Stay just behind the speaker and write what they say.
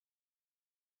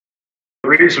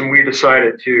reason we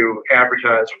decided to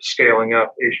advertise with Scaling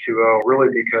Up H2O really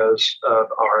because of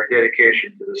our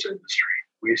dedication to this industry.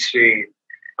 We see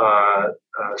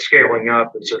scaling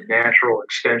up as a natural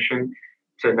extension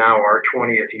to now our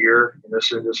 20th year in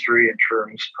this industry in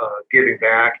terms of giving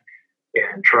back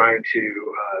and trying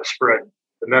to spread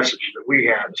the message that we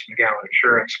have as McGowan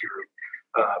Insurance Group.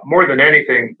 More than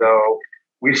anything, though,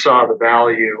 we saw the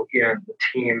value in the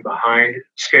team behind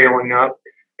Scaling Up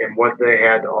and what they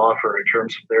had to offer in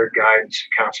terms of their guidance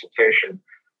and consultation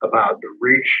about the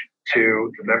reach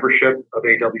to the membership of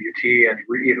AWT and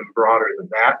even broader than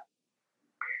that.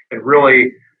 And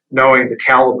really knowing the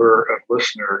caliber of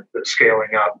listener that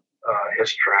Scaling Up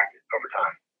has attracted over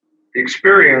time. The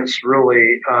experience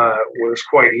really was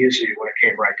quite easy when it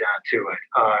came right down to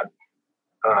it.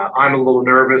 I'm a little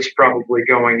nervous probably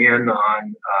going in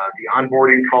on the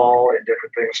onboarding call and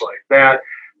different things like that.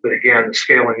 But again, the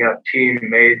Scaling Up team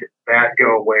made that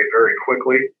go away very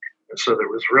quickly. And so there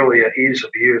was really an ease of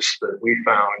use that we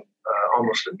found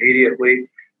almost immediately.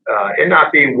 And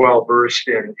not being well versed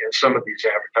in some of these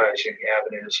advertising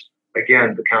avenues,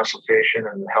 again, the consultation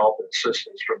and the help and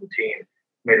assistance from the team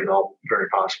made it all very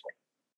possible.